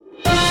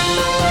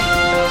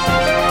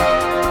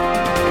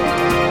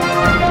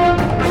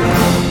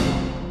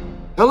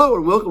Hello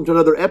and welcome to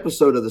another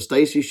episode of the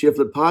Stacy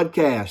Shiflett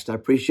Podcast. I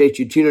appreciate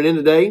you tuning in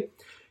today.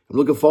 I'm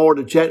looking forward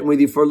to chatting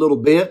with you for a little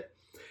bit.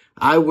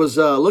 I was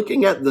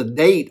looking at the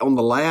date on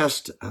the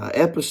last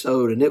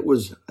episode, and it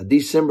was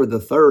December the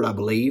 3rd, I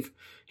believe.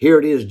 Here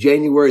it is,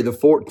 January the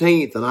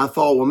 14th, and I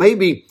thought, well,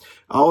 maybe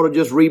I ought to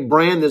just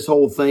rebrand this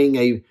whole thing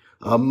a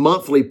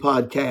monthly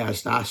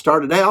podcast. I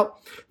started out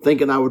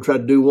thinking I would try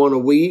to do one a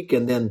week,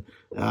 and then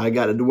I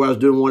got to where I was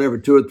doing one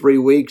every 2 or 3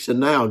 weeks, and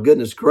now,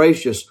 goodness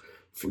gracious,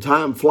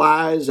 time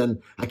flies,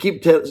 and I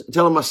keep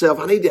telling myself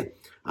I need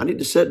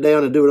to sit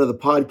down and do another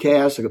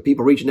podcast. I got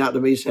people reaching out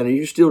to me saying, "Are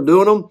you still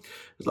doing them?"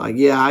 It's like,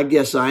 yeah, I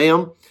guess I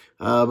am,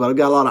 but I've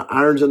got a lot of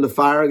irons in the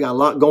fire. I got a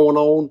lot going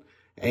on,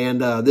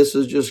 and this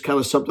is just kind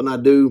of something I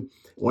do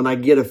when I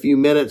get a few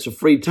minutes of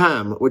free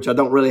time, which I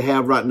don't really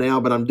have right now,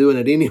 but I'm doing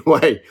it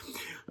anyway.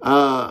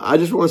 I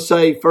just want to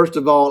say, first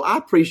of all, I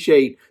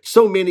appreciate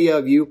so many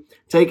of you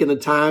taking the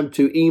time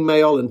to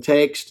email and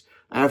text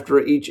after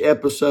each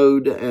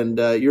episode, and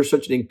you're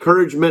such an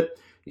encouragement.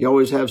 You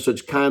always have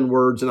such kind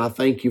words, and I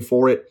thank you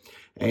for it.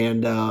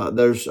 And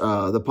there's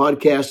the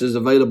podcast is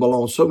available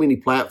on so many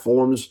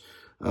platforms.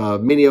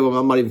 Many of them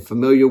I'm not even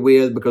familiar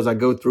with because I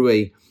go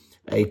through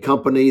a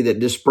company that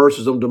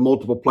disperses them to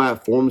multiple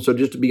platforms. So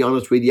just to be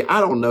honest with you,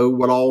 I don't know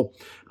what all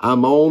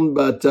I'm on,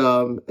 but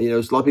a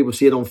lot of people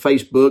see it on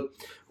Facebook,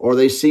 or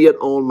they see it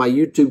on my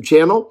YouTube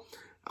channel,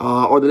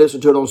 or they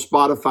listen to it on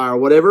Spotify or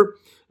whatever.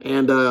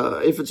 And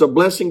if it's a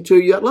blessing to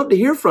you, I'd love to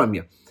hear from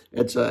you.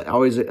 It's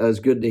always as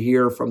good to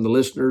hear from the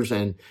listeners,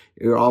 and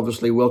you're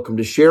obviously welcome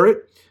to share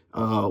it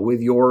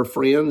with your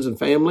friends and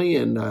family.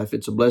 And if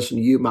it's a blessing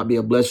to you, it might be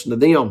a blessing to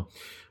them.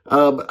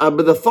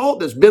 But the thought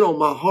that's been on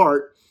my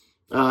heart,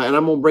 and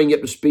I'm going to bring you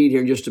up to speed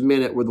here in just a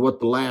minute with what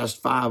the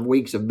last 5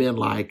 weeks have been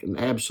like, an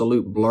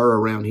absolute blur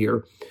around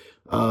here.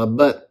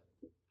 But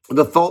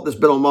the thought that's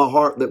been on my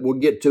heart that we'll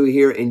get to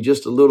here in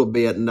just a little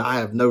bit, and I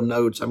have no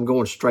notes. I'm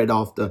going straight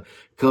off the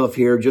cuff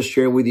here, just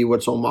sharing with you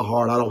what's on my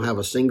heart. I don't have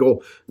a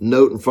single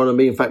note in front of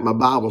me. In fact, my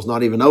Bible's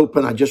not even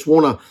open. I just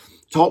want to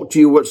talk to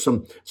you what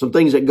some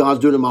things that God's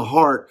doing in my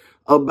heart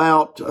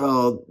about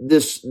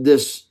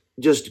this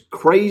just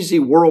crazy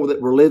world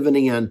that we're living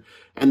in.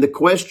 And the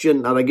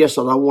question that I guess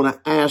that I want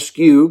to ask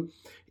you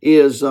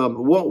is,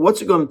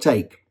 what's it going to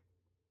take?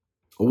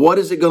 What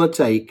is it going to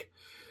take?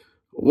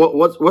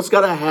 What's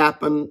got to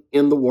happen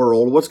in the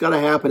world? What's got to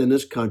happen in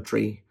this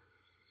country?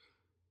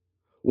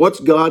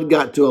 What's God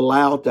got to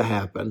allow to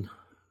happen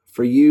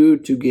for you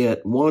to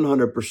get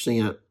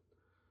 100%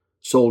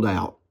 sold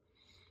out?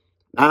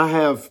 I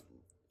have,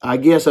 I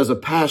guess, as a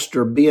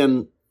pastor,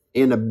 been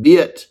in a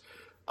bit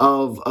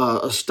of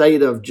a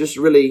state of just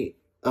really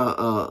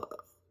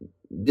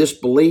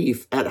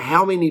disbelief at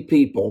how many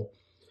people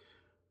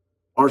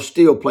are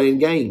still playing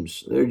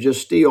games. They're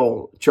just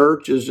still,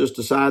 church is just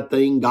a side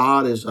thing.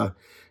 God is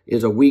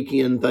a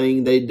weekend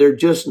thing. They're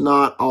just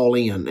not all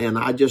in. And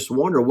I just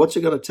wonder, what's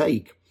it going to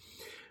take?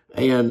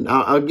 And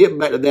I'll get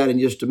back to that in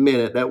just a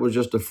minute. That was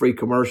just a free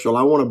commercial.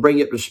 I want to bring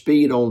you up to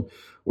speed on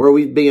where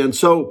we've been.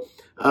 So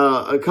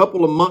a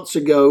couple of months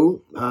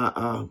ago,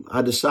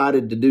 I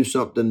decided to do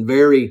something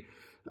very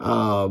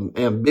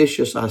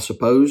ambitious, I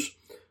suppose,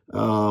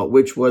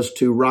 which was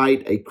to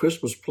write a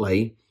Christmas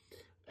play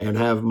and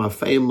have my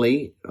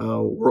family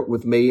work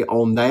with me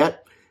on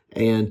that,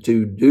 and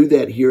to do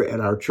that here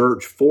at our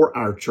church for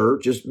our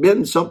church. It's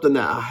been something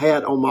that I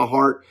had on my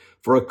heart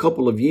for a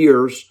couple of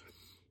years,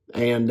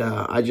 and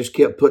I just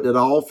kept putting it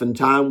off, and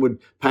time would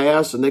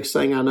pass. The next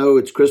thing I know,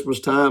 it's Christmas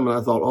time, and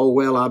I thought, oh,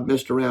 well, I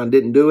messed around,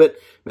 didn't do it.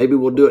 Maybe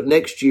we'll do it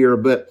next year.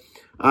 But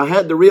I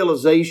had the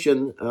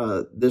realization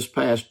this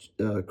past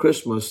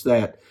Christmas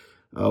that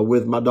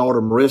with my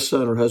daughter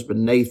Marissa and her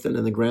husband Nathan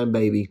and the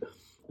grandbaby,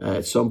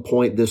 at some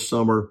point this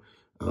summer,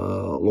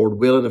 Lord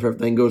willing, if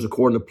everything goes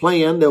according to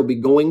plan, they'll be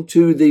going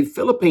to the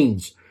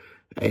Philippines.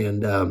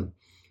 And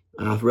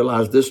I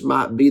realized this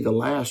might be the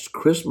last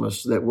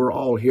Christmas that we're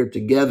all here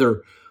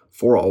together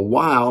for a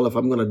while. If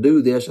I'm going to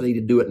do this, I need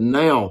to do it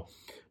now.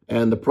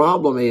 And the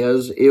problem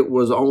is, it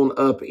was on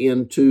up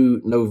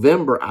into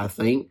November, I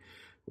think,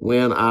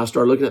 when I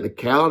started looking at the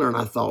calendar, and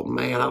I thought,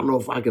 man, I don't know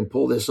if I can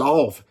pull this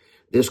off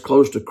this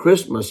close to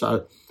Christmas.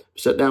 I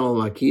sat down with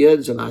my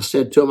kids, and I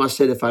said to them,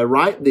 if I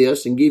write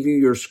this and give you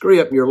your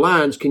script, your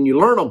lines, can you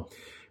learn them?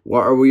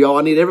 Well,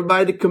 I need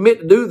everybody to commit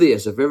to do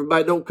this. If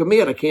everybody don't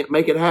commit, I can't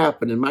make it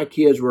happen. And my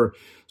kids were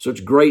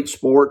such great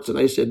sports, and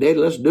they said, Daddy,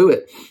 let's do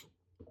it.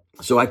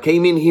 So I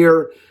came in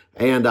here,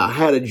 and I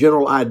had a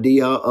general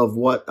idea of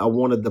what I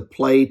wanted the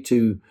play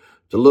to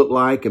look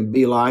like and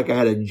be like. I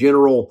had a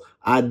general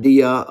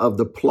idea of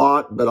the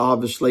plot, but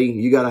obviously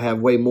you got to have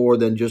way more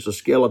than just a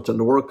skeleton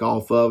to work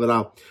off of. And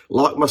I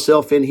locked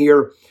myself in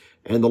here,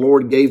 and the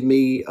Lord gave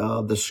me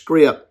the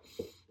script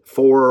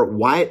for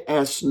White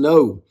as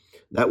Snow.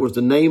 That was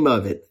the name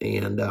of it.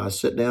 And I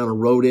sat down and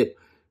wrote it,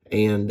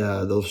 and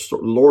the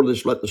Lord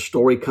just let the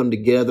story come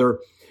together.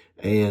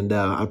 And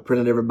I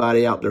printed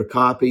everybody out their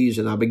copies,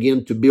 and I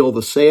began to build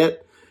the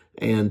set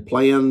and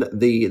plan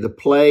the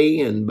play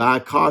and buy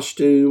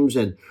costumes.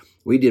 And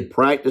we did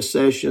practice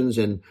sessions,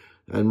 and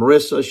And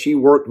Marissa, she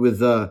worked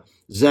with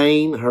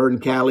Zane. Her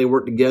and Callie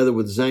worked together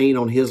with Zane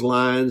on his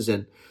lines.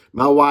 And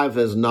my wife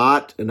is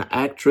not an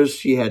actress.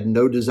 She had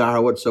no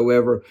desire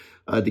whatsoever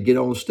to get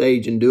on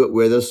stage and do it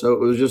with us. So it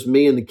was just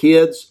me and the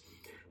kids.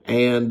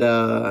 And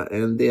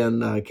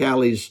then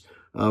Callie's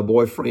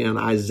boyfriend,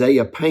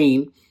 Isaiah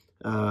Payne,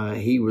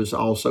 he was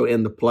also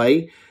in the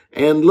play.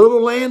 And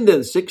little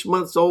Landon, 6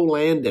 months old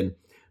Landon,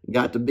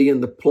 got to be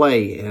in the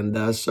play.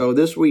 And so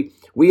this week,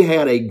 we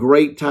had a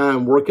great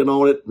time working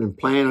on it and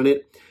planning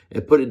it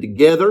and put it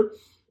together.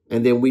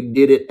 And then we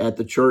did it at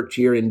the church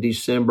here in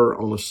December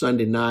on a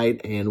Sunday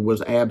night and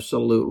was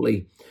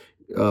absolutely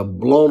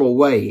blown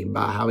away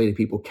by how many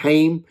people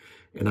came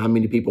and how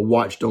many people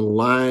watched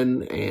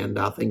online. And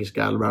I think it's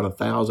got around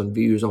 1,000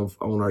 views on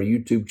our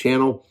YouTube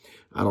channel.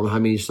 I don't know how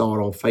many saw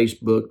it on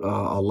Facebook,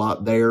 a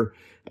lot there.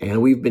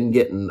 And we've been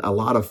getting a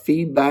lot of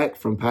feedback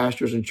from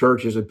pastors and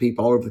churches and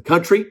people all over the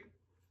country.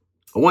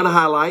 I want to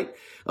highlight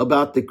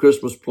about the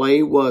Christmas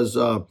play was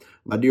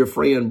my dear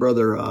friend,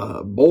 Brother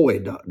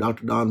Boyd,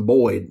 Dr. Don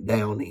Boyd,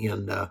 down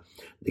in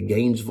the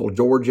Gainesville,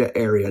 Georgia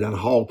area, down in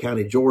Hall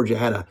County, Georgia,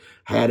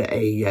 had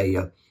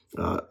a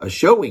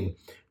showing.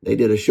 They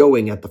did a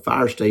showing at the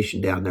fire station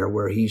down there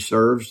where he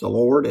serves the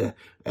Lord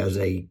as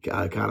a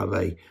kind of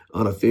a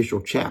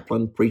unofficial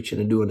chaplain, preaching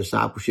and doing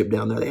discipleship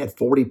down there. They had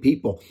 40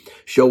 people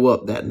show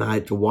up that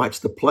night to watch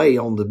the play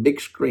on the big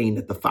screen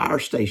at the fire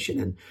station,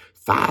 and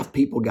 5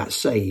 people got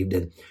saved,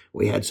 and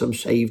we had some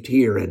saved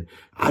here. And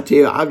I tell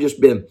you, I've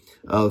just been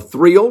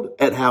thrilled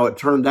at how it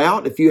turned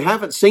out. If you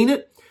haven't seen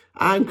it,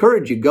 I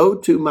encourage you, go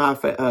to my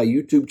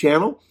YouTube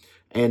channel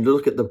and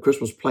look at the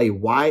Christmas play,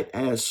 White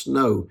as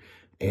Snow.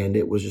 And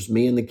it was just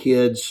me and the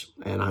kids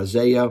and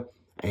Isaiah,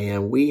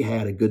 and we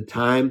had a good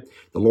time.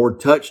 The Lord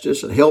touched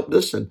us and helped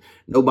us, and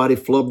nobody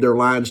flubbed their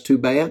lines too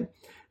bad.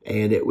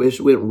 And it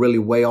went really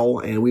well,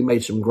 and we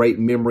made some great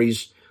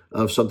memories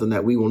of something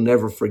that we will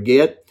never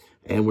forget,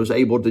 and was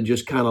able to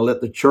just kind of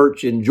let the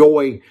church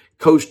enjoy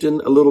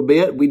coasting a little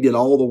bit. We did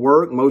all the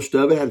work, most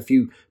of it. Had a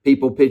few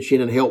people pitch in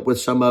and help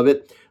with some of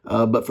it.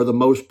 But for the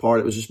most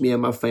part, it was just me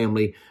and my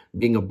family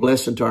being a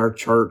blessing to our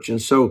church.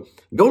 And so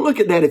go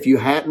look at that if you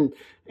hadn't.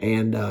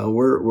 And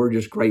we're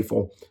just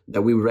grateful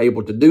that we were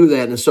able to do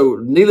that. And so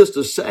needless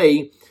to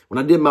say,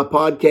 when I did my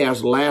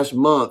podcast last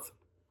month,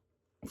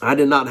 I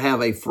did not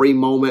have a free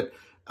moment.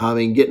 I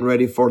mean, getting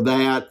ready for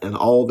that and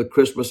all the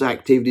Christmas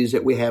activities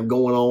that we have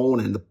going on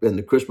and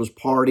the Christmas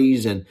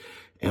parties and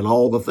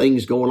all the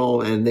things going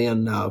on. And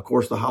then, of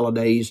course, the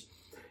holidays.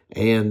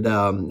 And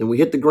we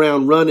hit the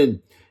ground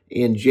running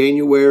in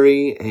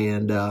January.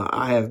 And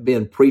I have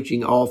been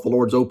preaching off. The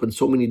Lord's opened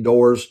so many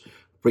doors.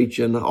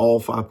 Preaching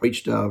off. I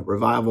preached a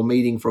revival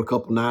meeting for a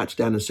couple nights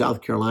down in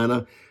South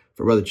Carolina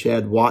for Brother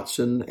Chad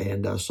Watson,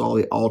 and saw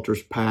the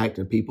altars packed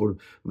and people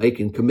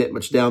making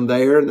commitments down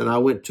there. And then I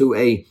went to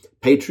a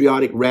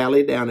patriotic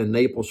rally down in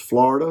Naples,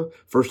 Florida.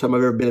 First time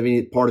I've ever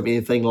been part of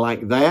anything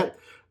like that.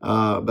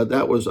 But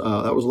that was a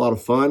lot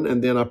of fun.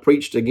 And then I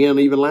preached again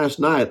even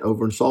last night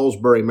over in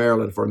Salisbury,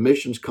 Maryland for a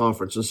missions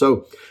conference. And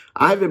so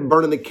I've been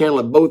burning the candle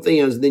at both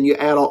ends. And then you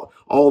add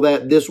all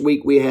that. This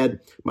week we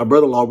had my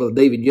brother-in-law, Brother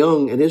David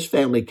Young, and his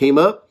family came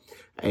up,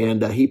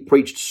 and he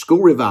preached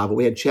school revival.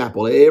 We had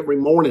chapel every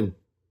morning,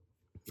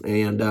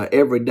 and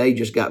every day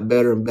just got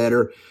better and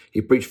better.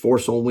 He preached for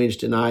us on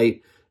Wednesday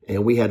night,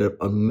 and we had an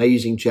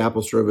amazing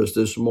chapel service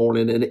this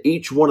morning. And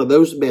each one of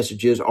those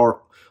messages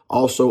are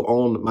also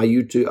on my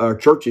our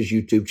church's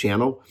YouTube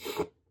channel.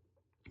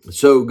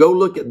 So go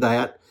look at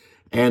that.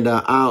 And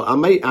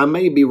I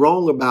may be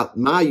wrong about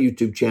my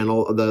YouTube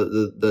channel.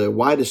 The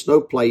White as Snow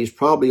play is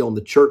probably on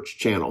the church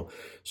channel,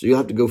 so you'll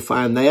have to go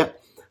find that.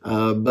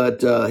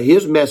 But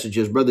his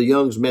messages, Brother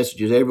Young's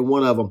messages, every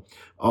one of them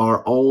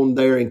are on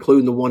there,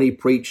 including the one he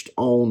preached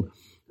on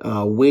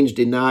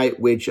Wednesday night,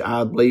 which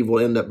I believe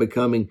will end up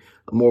becoming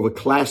more of a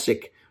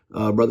classic.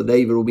 Brother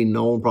David will be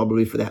known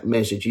probably for that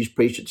message. He's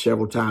preached it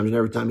several times, and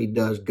every time he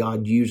does,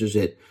 God uses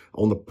it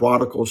on the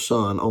prodigal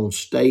son, on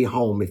stay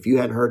home. If you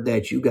hadn't heard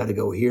that, you got to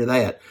go hear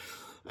that.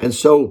 And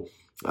so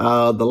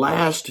the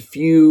last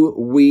few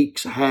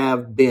weeks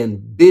have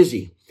been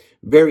busy,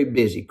 very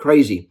busy,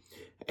 crazy.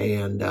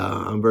 And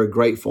I'm very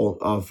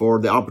grateful for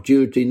the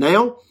opportunity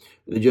now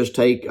to just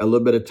take a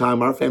little bit of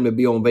time. Our family will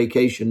be on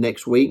vacation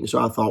next week. And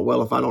so I thought,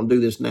 well, if I don't do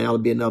this now, it'll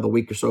be another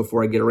week or so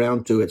before I get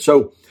around to it.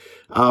 So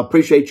I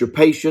appreciate your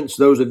patience.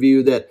 Those of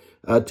you that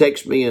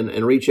text me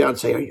and reach out and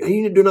say, you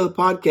need to do another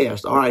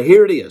podcast. All right,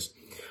 here it is.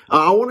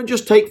 I want to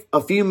just take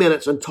a few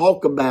minutes and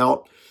talk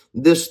about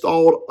this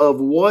thought of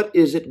what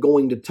is it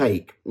going to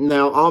take.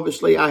 Now,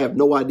 obviously, I have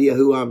no idea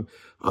who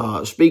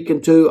I'm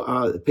speaking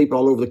to. People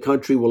all over the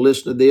country will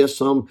listen to this.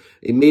 Some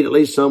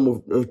immediately,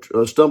 some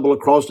will stumble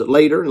across it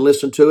later and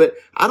listen to it.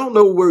 I don't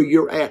know where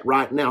you're at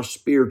right now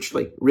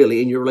spiritually,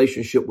 really, in your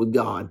relationship with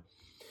God.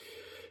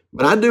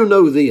 But I do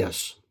know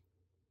this,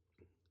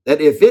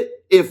 that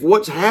if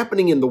what's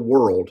happening in the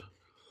world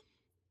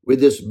with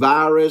this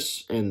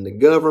virus and the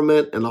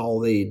government and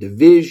all the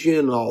division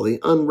and all the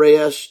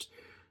unrest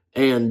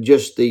and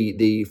just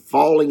the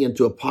falling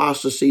into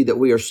apostasy that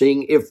we are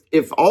seeing,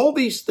 if all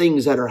these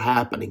things that are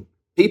happening,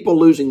 people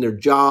losing their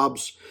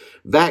jobs,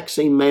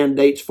 vaccine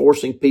mandates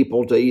forcing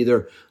people to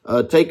either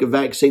take a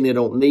vaccine they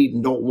don't need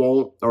and don't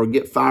want, or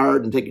get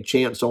fired and take a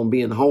chance on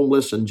being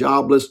homeless and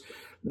jobless,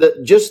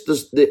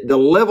 the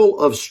level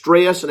of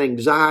stress and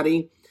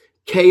anxiety,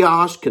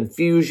 chaos,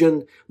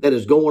 confusion that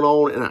is going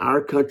on in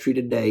our country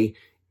today,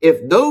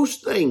 if those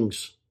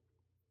things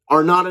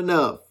are not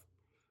enough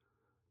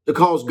to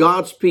cause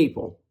God's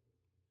people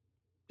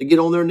to get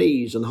on their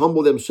knees and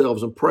humble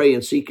themselves and pray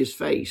and seek his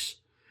face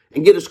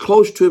and get as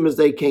close to him as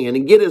they can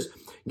and get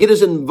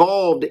as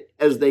involved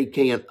as they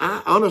can,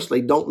 I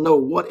honestly don't know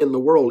what in the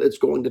world it's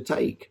going to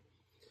take.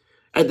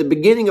 At the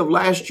beginning of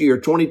last year,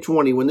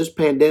 2020, when this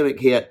pandemic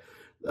hit,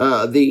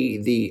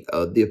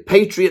 the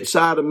patriot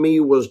side of me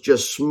was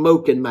just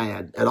smoking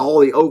mad at all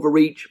the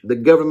overreach, the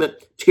government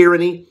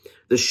tyranny,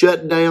 the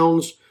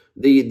shutdowns,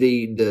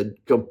 the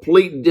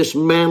complete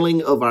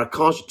dismantling of our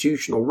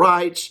constitutional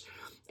rights,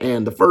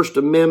 and the First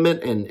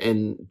Amendment,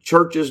 and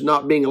churches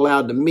not being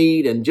allowed to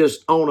meet, and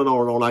just on and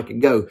on and on I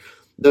could go.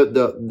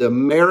 The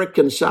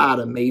American side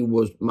of me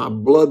my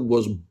blood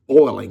was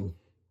boiling.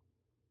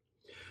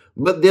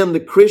 But then the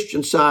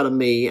Christian side of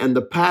me and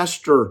the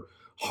pastor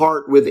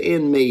heart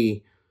within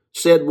me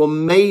said, well,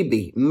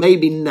 maybe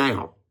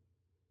now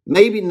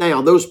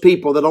those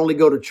people that only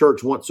go to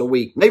church once a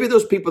week, maybe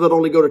those people that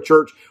only go to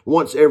church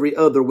once every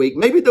other week,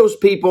 maybe those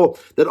people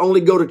that only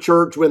go to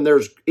church when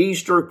there's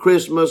Easter,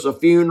 Christmas, a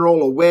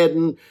funeral, a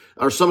wedding,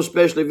 or some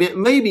special event,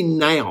 maybe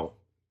now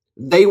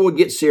they will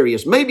get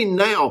serious. Maybe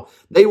now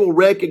they will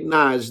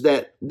recognize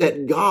that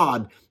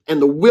God and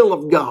the will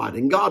of God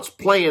and God's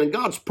plan and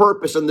God's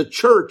purpose and the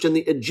church and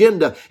the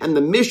agenda and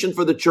the mission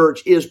for the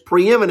church is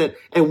preeminent.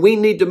 And we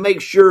need to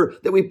make sure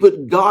that we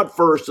put God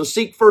first and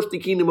seek first the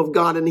kingdom of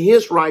God and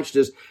his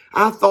righteousness.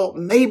 I thought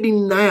maybe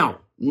now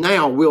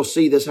we'll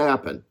see this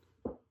happen.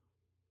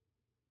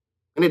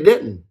 And it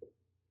didn't.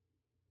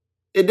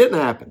 It didn't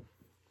happen.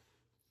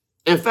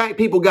 In fact,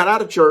 people got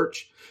out of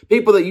church.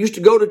 People that used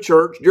to go to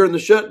church during the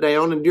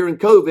shutdown and during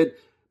COVID,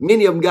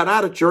 many of them got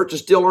out of church and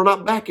still are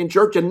not back in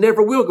church and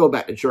never will go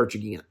back to church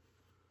again.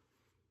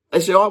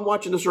 They say, oh, I'm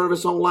watching the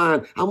service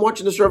online. I'm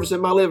watching the service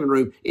in my living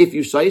room. If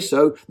you say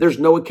so, there's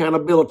no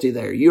accountability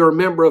there. You're a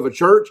member of a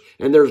church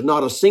and there's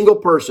not a single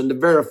person to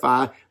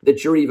verify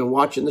that you're even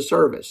watching the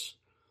service.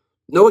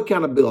 No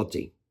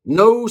accountability.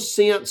 No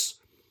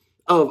sense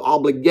of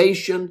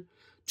obligation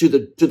to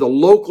the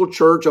local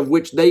church of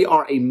which they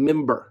are a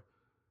member,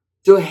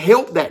 to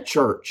help that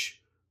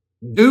church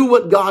do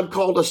what God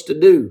called us to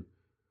do.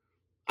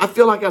 I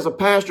feel like as a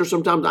pastor,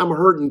 sometimes I'm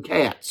herding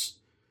cats.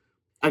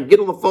 I get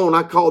on the phone,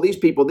 I call these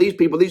people.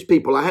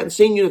 I hadn't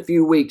seen you in a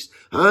few weeks.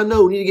 I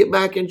know, need to get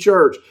back in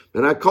church.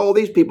 And I call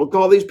these people.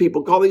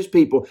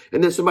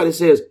 And then somebody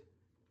says,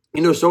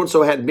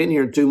 so-and-so hadn't been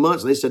here in 2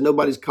 months. And they said,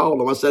 nobody's called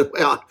them. I said,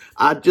 well,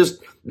 I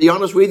just, be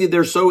honest with you,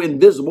 they're so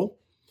invisible.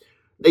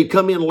 They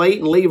come in late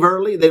and leave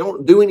early. They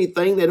don't do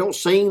anything. They don't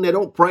sing. They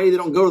don't pray. They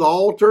don't go to the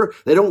altar.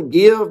 They don't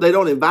give. They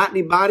don't invite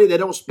anybody. They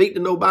don't speak to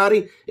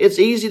nobody. It's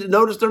easy to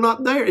notice they're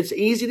not there. It's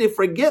easy to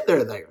forget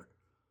they're there.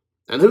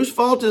 And whose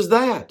fault is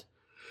that?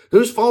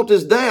 Whose fault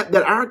is that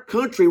our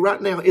country right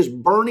now is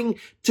burning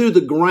to the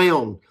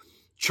ground?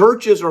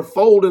 Churches are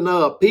folding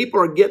up.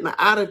 People are getting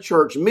out of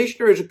church.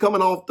 Missionaries are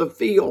coming off the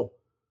field.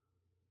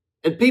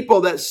 And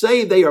people that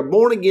say they are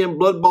born again,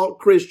 blood-bought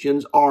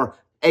Christians are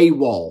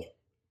AWOL.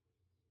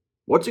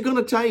 What's it going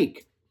to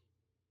take?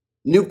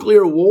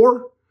 Nuclear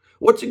war?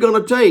 What's it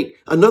going to take?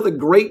 Another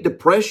Great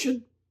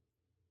Depression?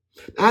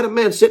 I had a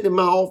man sitting in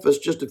my office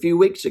just a few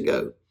weeks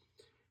ago.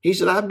 He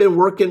said, I've been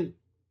working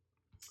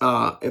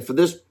for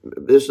this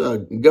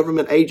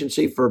government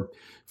agency for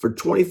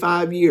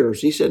 25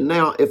 years. He said,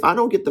 now, if I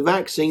don't get the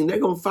vaccine, they're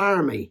going to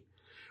fire me.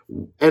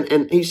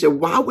 And he said,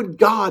 why would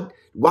God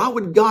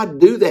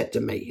do that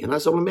to me? And I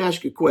said, let me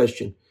ask you a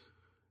question.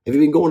 Have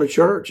you been going to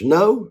church?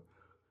 No.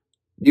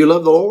 Do you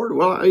love the Lord?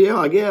 Well, yeah,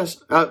 I guess.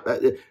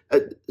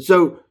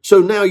 So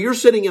now you're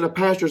sitting in a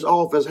pastor's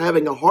office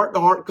having a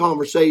heart-to-heart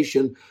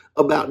conversation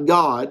about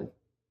God,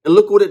 and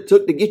look what it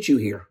took to get you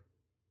here.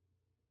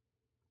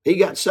 He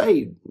got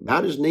saved,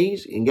 bowed his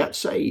knees and got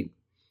saved.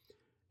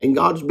 And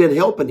God's been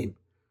helping him.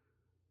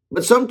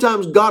 But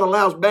sometimes God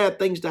allows bad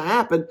things to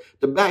happen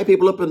to back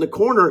people up in the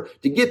corner,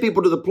 to get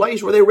people to the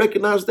place where they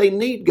recognize they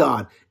need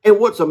God. And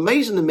what's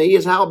amazing to me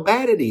is how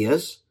bad it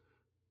is,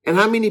 and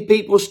how many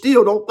people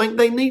still don't think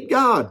they need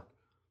God.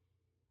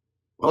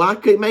 Well, I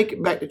couldn't make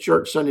it back to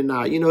church Sunday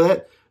night. You know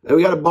that?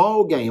 We got a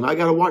ball game. I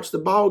got to watch the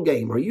ball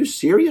game. Are you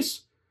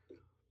serious?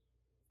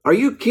 Are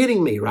you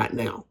kidding me right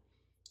now?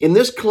 In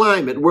this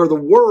climate where the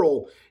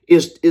world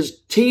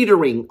is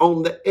teetering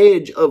on the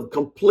edge of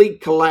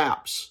complete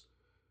collapse,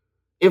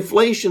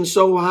 inflation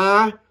so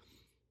high,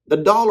 the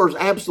dollar's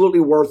absolutely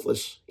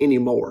worthless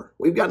anymore.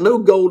 We've got no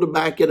gold to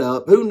back it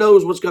up. Who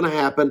knows what's going to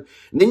happen?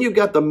 And then you've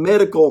got the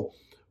medical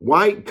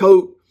white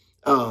coat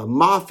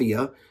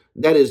mafia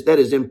that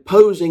is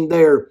imposing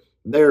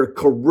their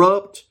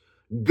corrupt,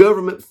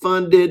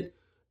 government-funded,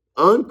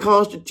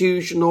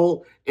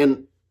 unconstitutional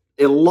and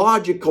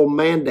illogical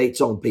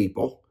mandates on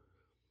people.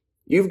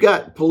 You've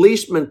got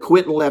policemen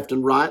quitting left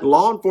and right,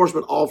 law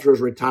enforcement officers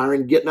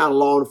retiring, getting out of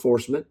law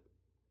enforcement,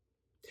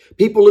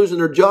 people losing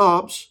their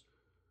jobs.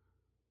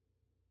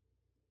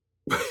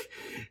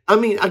 I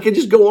mean, I could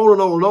just go on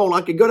and on and on.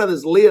 I could go down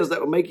this list that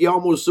would make you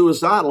almost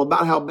suicidal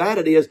about how bad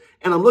it is.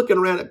 And I'm looking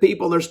around at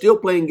people and they're still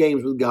playing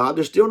games with God.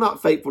 They're still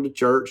not faithful to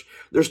church.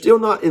 They're still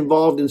not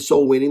involved in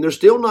soul winning. They're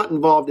still not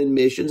involved in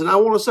missions. And I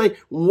want to say,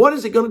 what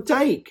is it going to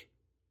take?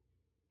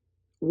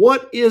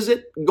 What is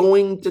it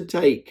going to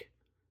take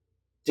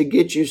to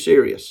get you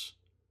serious?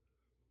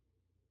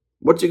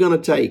 What's it going to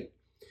take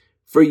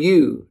for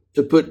you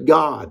to put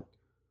God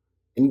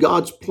and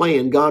God's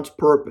plan, God's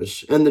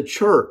purpose, and the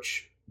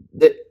church,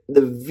 that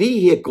the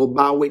vehicle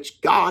by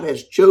which God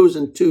has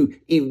chosen to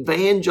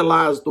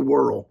evangelize the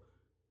world,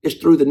 is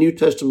through the New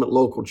Testament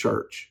local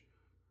church?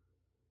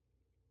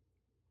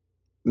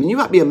 I mean, you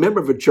might be a member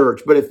of a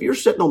church, but if you're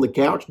sitting on the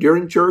couch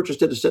during church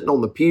instead of sitting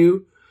on the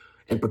pew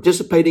and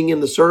participating in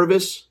the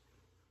service,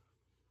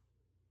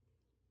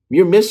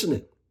 you're missing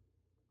it.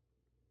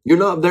 You're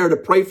not there to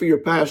pray for your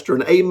pastor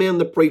and amen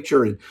the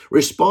preacher and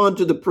respond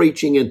to the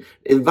preaching and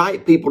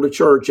invite people to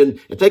church and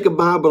take a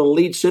Bible and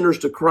lead sinners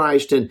to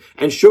Christ and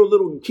show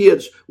little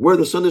kids where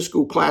the Sunday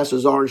school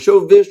classes are and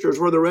show visitors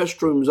where the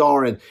restrooms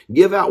are and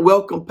give out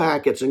welcome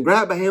packets and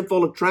grab a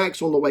handful of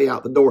tracts on the way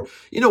out the door.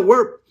 You know,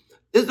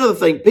 there's another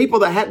thing. People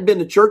that hadn't been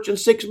to church in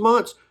 6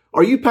 months,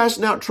 are you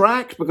passing out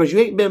tracts because you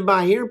ain't been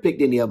by here and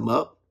picked any of them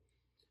up?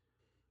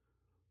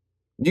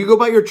 Do you go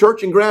by your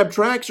church and grab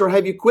tracts, or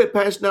have you quit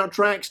passing out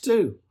tracts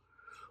too?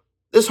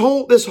 This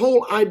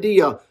whole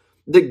idea,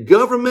 the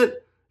government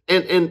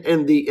and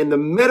the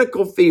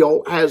medical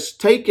field has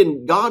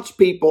taken God's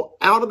people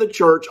out of the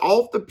church,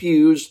 off the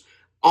pews,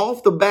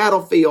 off the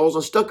battlefields,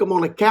 and stuck them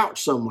on a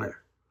couch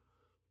somewhere.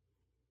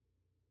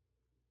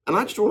 And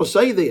I just want to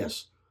say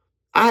this.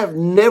 I have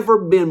never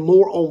been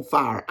more on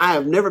fire. I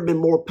have never been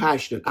more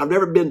passionate. I've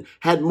never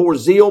had more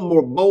zeal,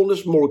 more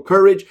boldness, more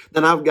courage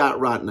than I've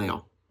got right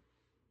now.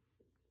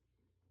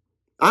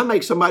 I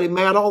make somebody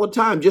mad all the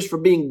time just for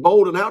being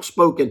bold and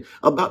outspoken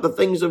about the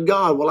things of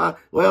God.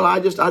 I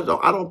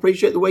don't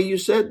appreciate the way you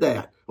said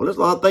that. Well, there's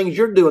a lot of things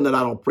you're doing that I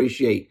don't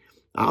appreciate.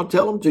 I'll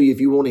tell them to you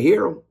if you want to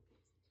hear them.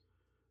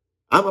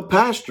 I'm a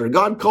pastor.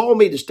 God called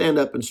me to stand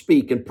up and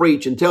speak and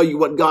preach and tell you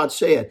what God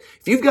said.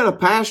 If you've got a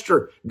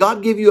pastor,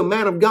 God give you a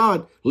man of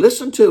God,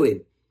 listen to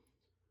him.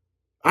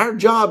 Our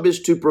job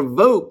is to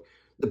provoke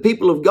the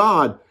people of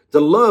God to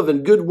love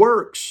and good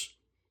works.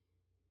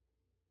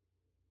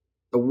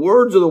 The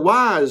words of the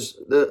wise,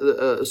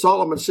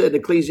 Solomon said in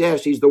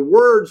Ecclesiastes, the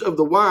words of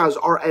the wise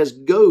are as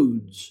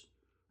goads.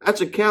 That's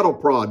a cattle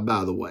prod,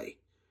 by the way.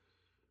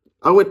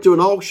 I went to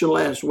an auction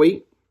last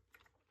week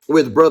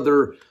with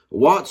Brother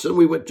Watson.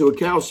 We went to a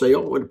cow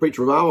sale, went to preach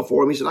revival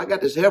for him. He said, I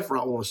got this heifer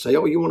I want to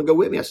sell. You want to go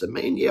with me? I said,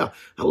 man, yeah,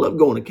 I love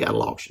going to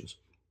cattle auctions.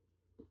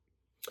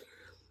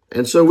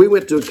 And so we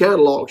went to a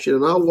cattle auction,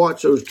 and I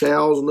watched those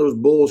cows and those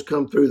bulls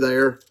come through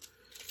there.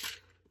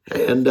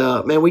 And,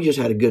 man, we just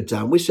had a good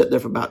time. We sat there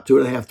for about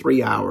 2.5,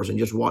 3 hours and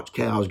just watched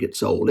cows get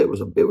sold. It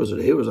was a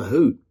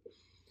hoot.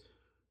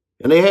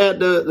 And they had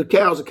the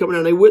cows that come in,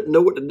 and they wouldn't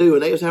know what to do.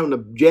 And they was having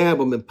to jab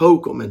them and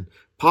poke them and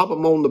pop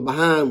them on the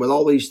behind with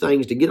all these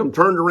things to get them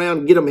turned around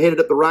and get them headed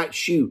up the right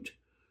chute.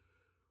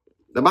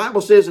 The Bible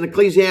says in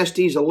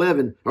Ecclesiastes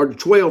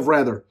 12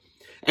 rather,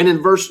 and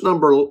in verse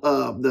number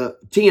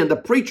 10,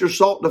 the preacher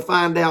sought to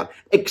find out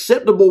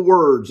acceptable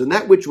words, and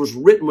that which was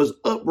written was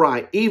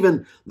upright,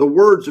 even the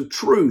words of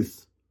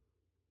truth.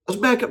 Let's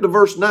back up to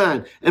verse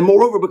 9. And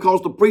moreover,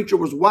 because the preacher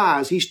was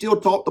wise, he still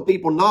taught the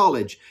people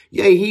knowledge.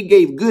 Yea, he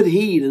gave good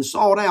heed and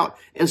sought out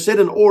and set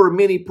in order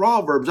many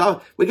proverbs.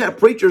 We got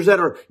preachers that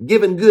are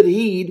giving good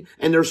heed,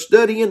 and they're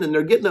studying and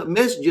they're getting up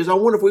messages. I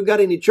wonder if we've got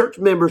any church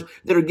members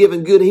that are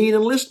giving good heed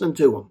and listening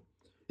to them.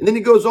 And then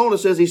he goes on and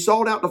says he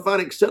sought out to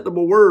find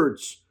acceptable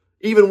words,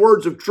 even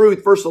words of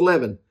truth. Verse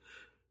 11.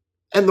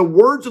 And the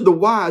words of the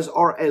wise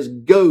are as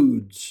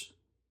goads.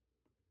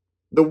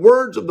 The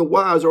words of the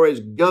wise are as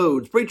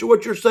goads. Preacher,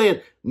 what you're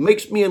saying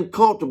makes me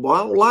uncomfortable.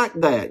 I don't like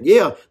that.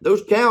 Yeah,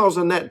 those cows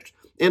in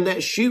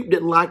that chute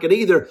didn't like it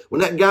either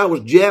when that guy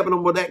was jabbing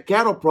them with that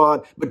cattle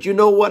prod. But you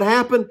know what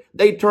happened?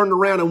 They turned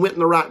around and went in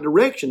the right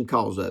direction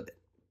because of it.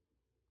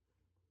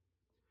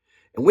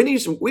 And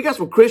we got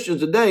some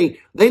Christians today,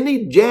 they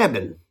need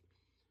jabbing.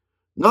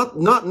 Not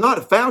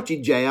a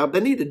Fauci jab.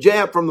 They need a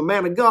jab from the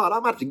man of God. I'm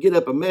about to get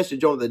up a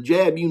message on the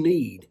jab you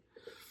need.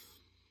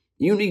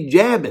 You need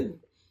jabbing.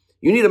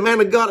 You need a man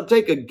of God to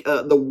take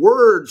the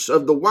words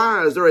of the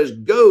wise. They're as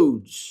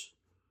goads.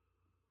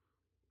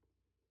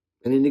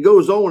 And then he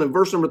goes on in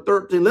verse number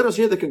 13. Let us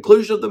hear the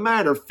conclusion of the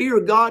matter. Fear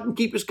God and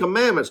keep his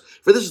commandments,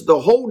 for this is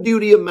the whole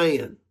duty of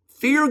man.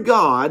 Fear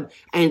God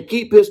and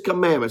keep his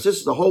commandments. This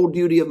is the whole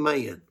duty of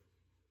man.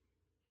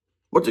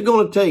 What's it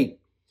going to take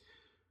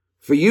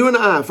for you and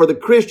I, for the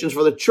Christians,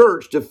 for the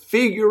church to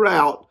figure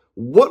out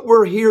what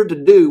we're here to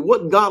do,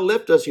 what God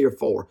left us here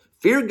for?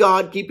 Fear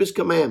God, keep his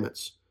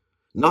commandments.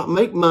 Not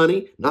make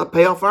money, not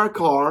pay off our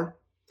car,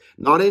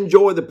 not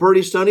enjoy the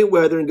pretty sunny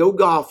weather and go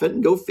golfing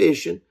and go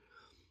fishing,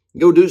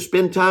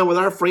 spend time with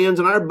our friends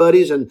and our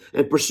buddies and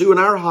pursuing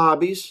our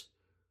hobbies.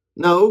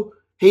 No,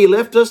 he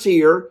left us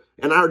here,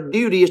 and our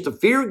duty is to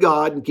fear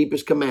God and keep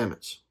his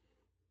commandments.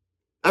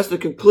 That's the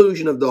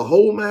conclusion of the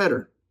whole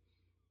matter.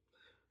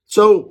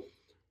 So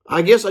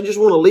I guess I just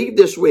want to leave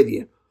this with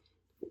you.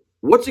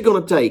 What's it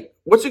going to take?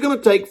 What's it going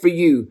to take for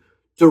you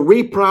to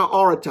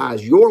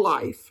reprioritize your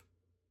life,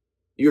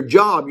 your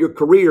job, your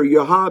career,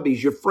 your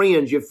hobbies, your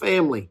friends, your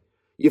family,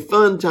 your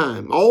fun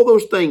time, all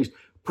those things?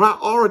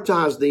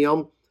 Prioritize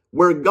them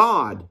where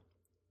God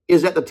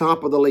is at the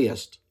top of the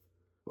list.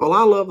 Well,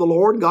 I love the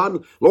Lord.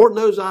 Lord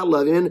knows I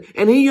love him,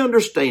 and he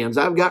understands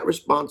I've got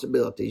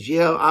responsibilities.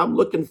 Yeah, I'm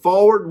looking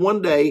forward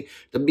one day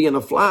to being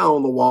a fly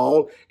on the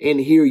wall and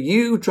hear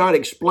you try to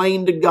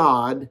explain to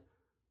God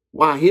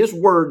why his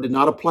word did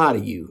not apply to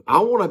you. I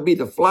want to be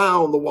the fly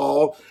on the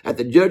wall at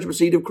the judgment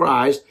seat of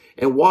Christ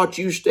and watch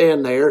you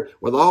stand there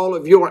with all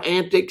of your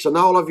antics and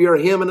all of your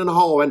hemming and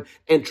hawing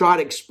and try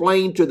to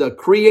explain to the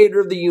creator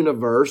of the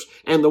universe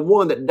and the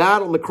one that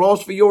died on the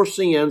cross for your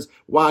sins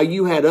why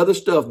you had other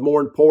stuff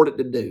more important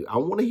to do. I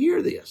want to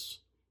hear this.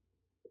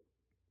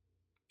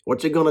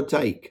 What's it going to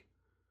take?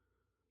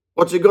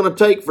 What's it going to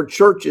take for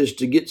churches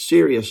to get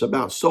serious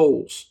about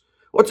souls?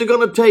 What's it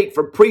going to take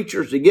for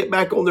preachers to get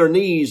back on their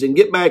knees and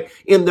get back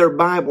in their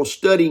Bible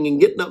studying and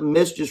getting up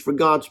messages for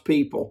God's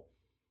people?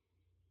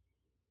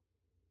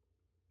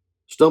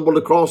 I stumbled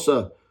across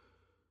a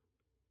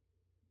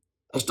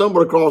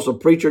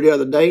preacher the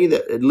other day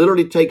that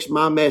literally takes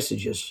my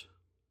messages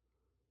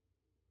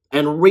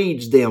and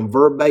reads them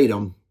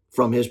verbatim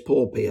from his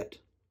pulpit.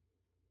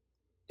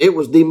 It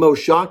was the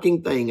most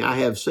shocking thing I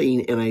have seen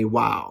in a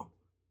while.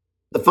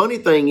 The funny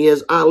thing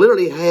is, I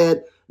literally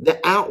had the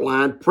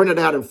outline printed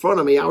out in front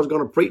of me. I was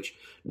going to preach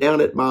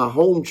down at my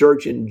home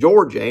church in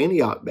Georgia,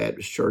 Antioch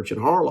Baptist Church in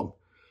Harlem.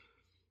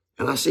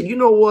 And I said, you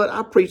know what?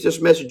 I preached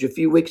this message a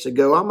few weeks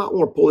ago. I might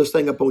want to pull this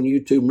thing up on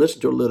YouTube and listen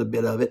to a little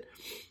bit of it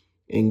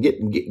and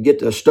get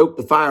to stoke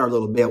the fire a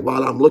little bit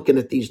while I'm looking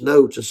at these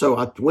notes. And so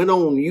I went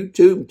on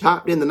YouTube and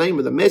typed in the name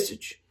of the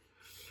message.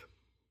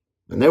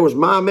 And there was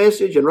my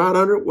message, and right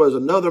under it was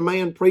another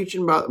man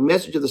preaching about a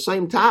message of the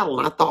same title.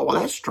 And I thought, well,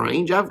 that's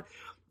strange.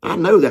 I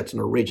know that's an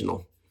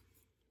original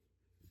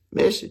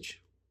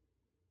message.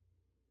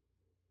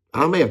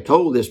 I may have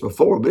told this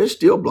before, but it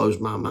still blows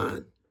my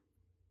mind.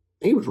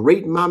 He was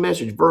reading my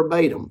message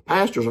verbatim.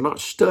 Pastors are not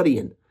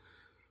studying,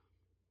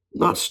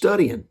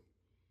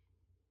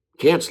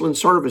 canceling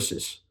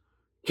services,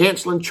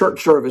 canceling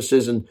church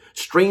services and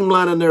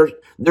streamlining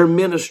their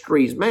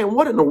ministries. Man,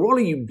 what in the world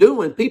are you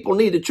doing? People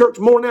need the church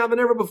more now than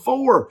ever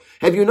before.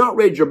 Have you not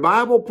read your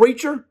Bible,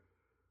 preacher?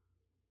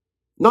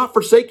 Not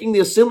forsaking the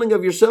assembling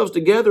of yourselves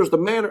together as the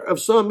manner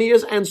of some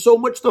is, and so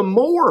much the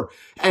more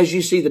as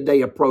you see the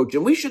day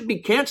approaching. We should be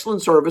canceling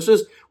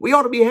services. We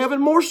ought to be having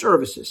more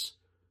services.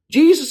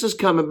 Jesus is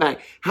coming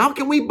back. How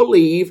can we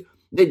believe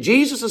that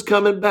Jesus is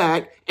coming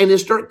back and then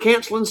start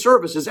canceling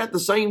services at the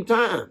same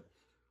time?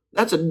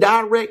 That's a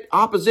direct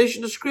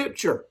opposition to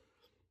Scripture.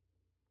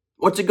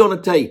 What's it going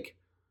to take?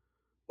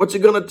 What's it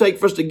going to take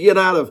for us to get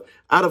out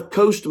of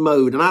coast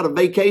mode and out of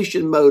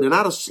vacation mode and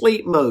out of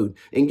sleep mode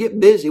and get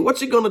busy?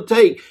 What's it going to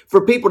take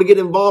for people to get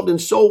involved in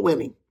soul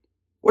winning?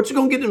 What's it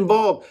going to get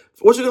involved?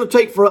 What's it going to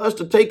take for us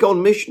to take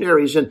on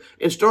missionaries and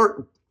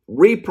start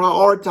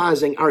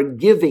reprioritizing our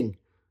giving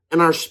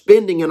and our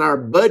spending and our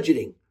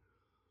budgeting?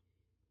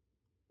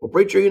 Well,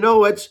 preacher, you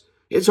know, it's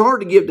hard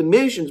to give to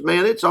missions,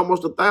 man. It's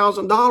almost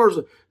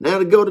 $1,000 now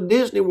to go to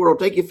Disney World,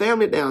 take your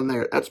family down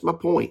there. That's my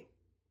point.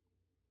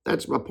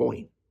 That's my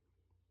point.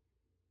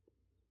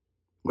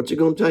 What's it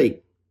going to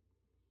take?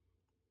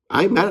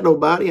 I ain't mad at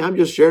nobody. I'm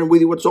just sharing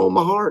with you what's on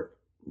my heart.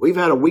 We've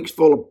had a week's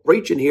full of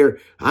preaching here.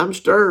 I'm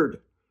stirred.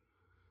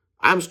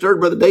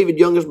 Brother David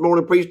Young this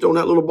morning preached on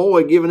that little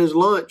boy giving his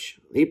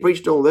lunch. He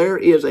preached on there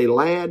is a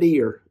lad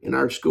here in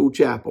our school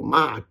chapel.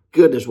 My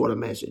goodness, what a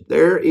message.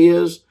 There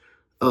is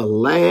a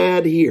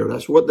lad here.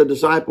 That's what the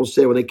disciples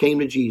said when they came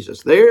to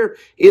Jesus. There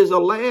is a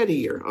lad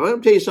here. I'm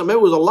going to tell you something. There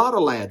was a lot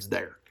of lads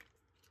there.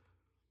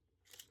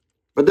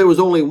 But there was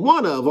only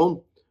one of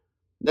them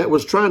that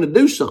was trying to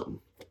do something.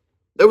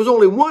 There was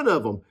only one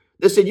of them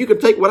that said, you can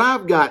take what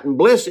I've got and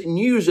bless it and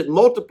use it and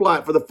multiply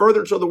it for the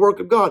furtherance of the work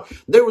of God.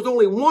 There was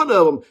only one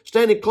of them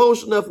standing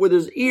close enough with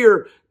his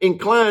ear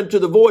inclined to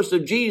the voice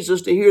of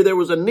Jesus to hear there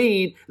was a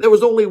need. There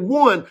was only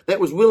one that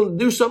was willing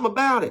to do something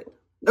about it.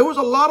 There was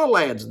a lot of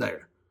lads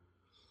there,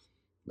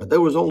 but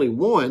there was only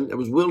one that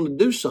was willing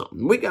to do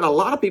something. We got a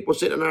lot of people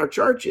sitting in our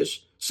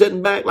churches,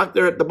 sitting back like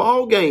they're at the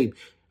ball game.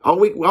 All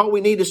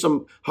we need is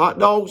some hot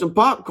dogs and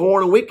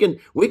popcorn, and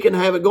we can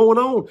have it going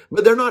on.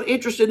 But they're not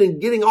interested in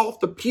getting off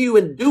the pew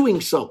and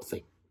doing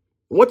something.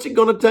 What's it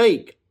going to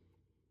take?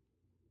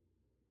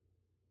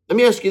 Let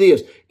me ask you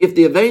this. If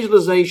the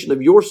evangelization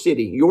of your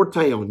city, your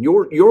town,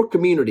 your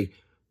community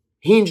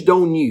hinged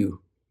on you,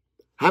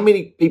 how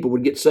many people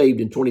would get saved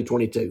in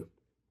 2022?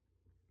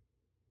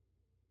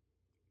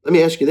 Let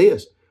me ask you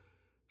this.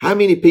 How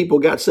many people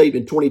got saved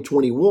in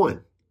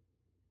 2021?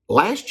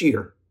 Last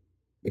year,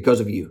 because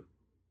of you.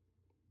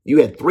 You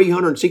had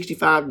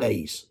 365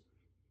 days.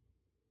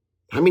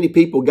 How many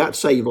people got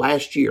saved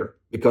last year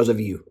because of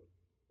you?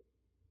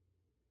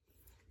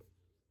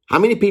 How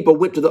many people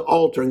went to the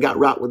altar and got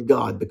right with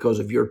God because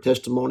of your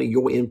testimony,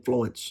 your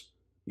influence,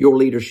 your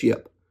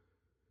leadership?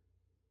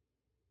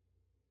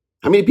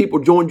 How many people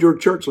joined your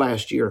church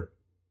last year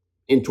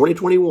in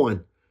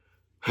 2021?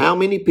 How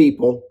many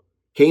people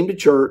came to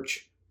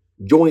church,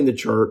 joined the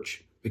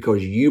church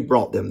because you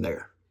brought them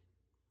there?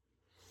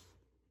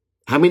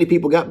 How many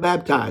people got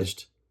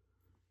baptized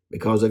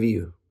because of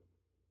you?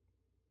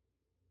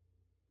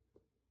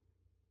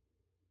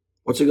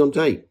 What's it going to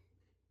take?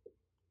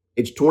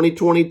 It's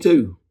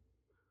 2022.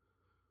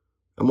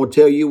 I'm going to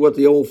tell you what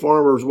the old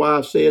farmer's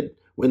wife said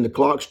when the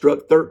clock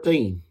struck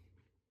 13.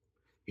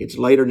 It's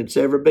later than it's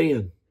ever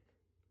been.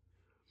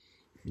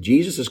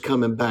 Jesus is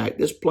coming back.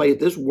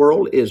 This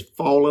world is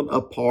falling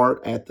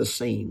apart at the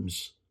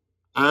seams.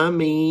 I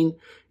mean,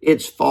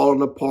 it's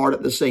falling apart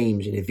at the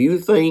seams. And if you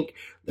think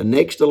the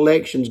next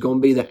election is going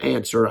to be the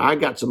answer, I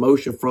got some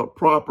oceanfront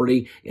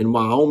property in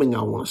Wyoming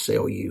I want to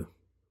sell you.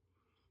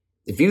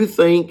 If you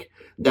think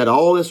that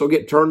all this will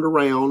get turned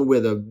around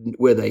with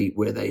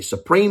a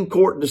Supreme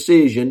Court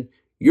decision,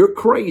 you're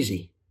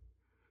crazy.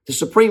 The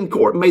Supreme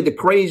Court made the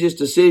craziest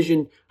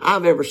decision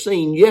I've ever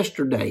seen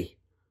yesterday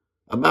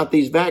about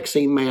these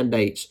vaccine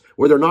mandates,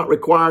 where they're not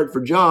required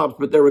for jobs,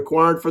 but they're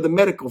required for the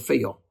medical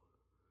field.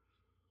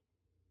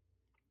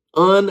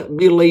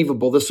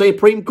 Unbelievable. The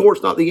Supreme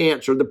Court's not the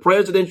answer. The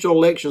presidential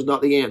election's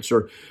not the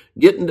answer.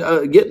 Getting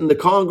the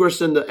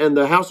Congress and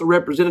the House of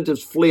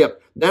Representatives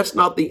flipped, that's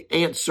not the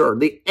answer.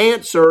 The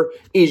answer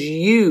is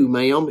you,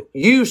 ma'am.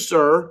 You,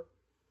 sir,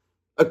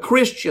 a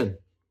Christian,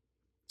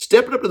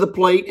 stepping up to the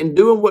plate and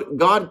doing what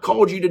God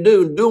called you to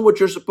do and doing what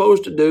you're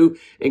supposed to do,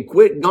 and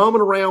quit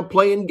gumming around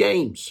playing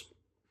games.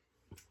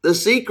 The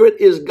secret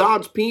is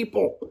God's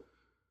people.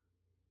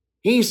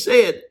 He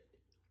said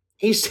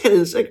in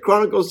 2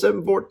 Chronicles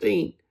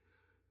 7:14,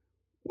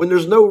 when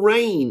there's no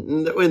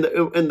rain, when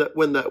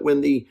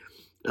the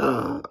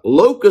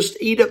locusts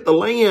eat up the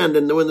land,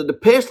 and when the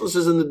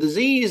pestilences and the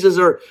diseases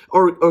are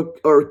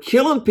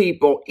killing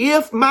people,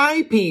 if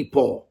my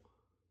people,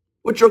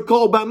 which are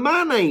called by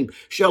my name,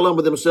 shall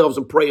humble themselves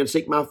and pray and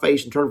seek my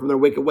face and turn from their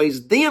wicked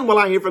ways, then will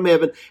I hear from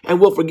heaven and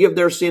will forgive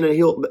their sin and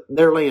heal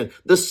their land.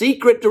 The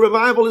secret to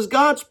revival is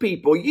God's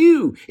people.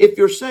 You. If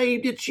you're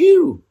saved, it's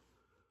you.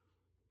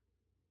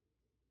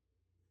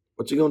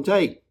 What's it going to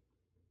take?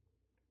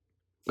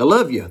 I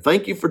love you.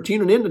 Thank you for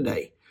tuning in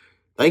today.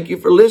 Thank you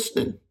for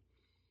listening.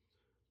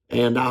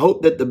 And I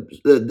hope that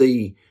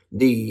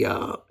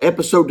the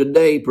episode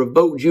today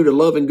provoked you to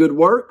love and good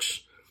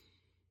works.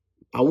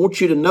 I want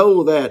you to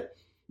know that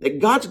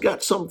God's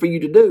got something for you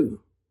to do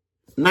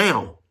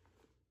now.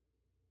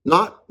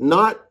 Not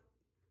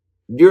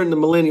during the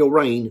millennial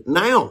reign.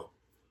 Now.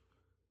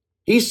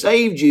 He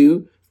saved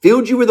you,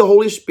 filled you with the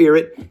Holy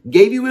Spirit,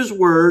 gave you His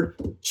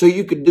Word so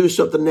you could do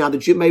something now,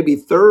 that you may be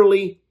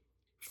thoroughly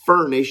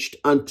furnished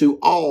unto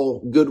all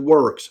good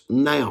works.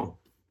 Now.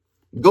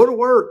 Go to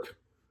work.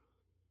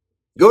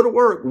 Go to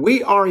work.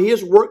 We are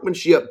His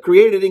workmanship,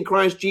 created in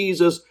Christ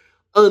Jesus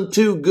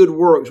unto good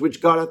works,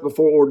 which God hath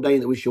before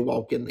ordained that we shall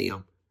walk in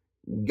them.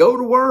 Go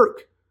to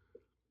work.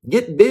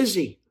 Get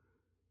busy.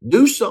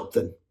 Do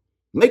something.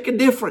 Make a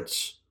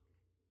difference.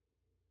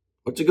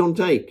 What's it going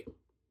to take?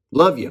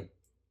 Love you.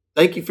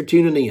 Thank you for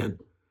tuning in.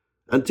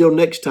 Until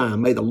next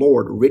time, may the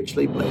Lord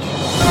richly bless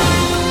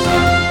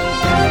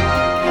you.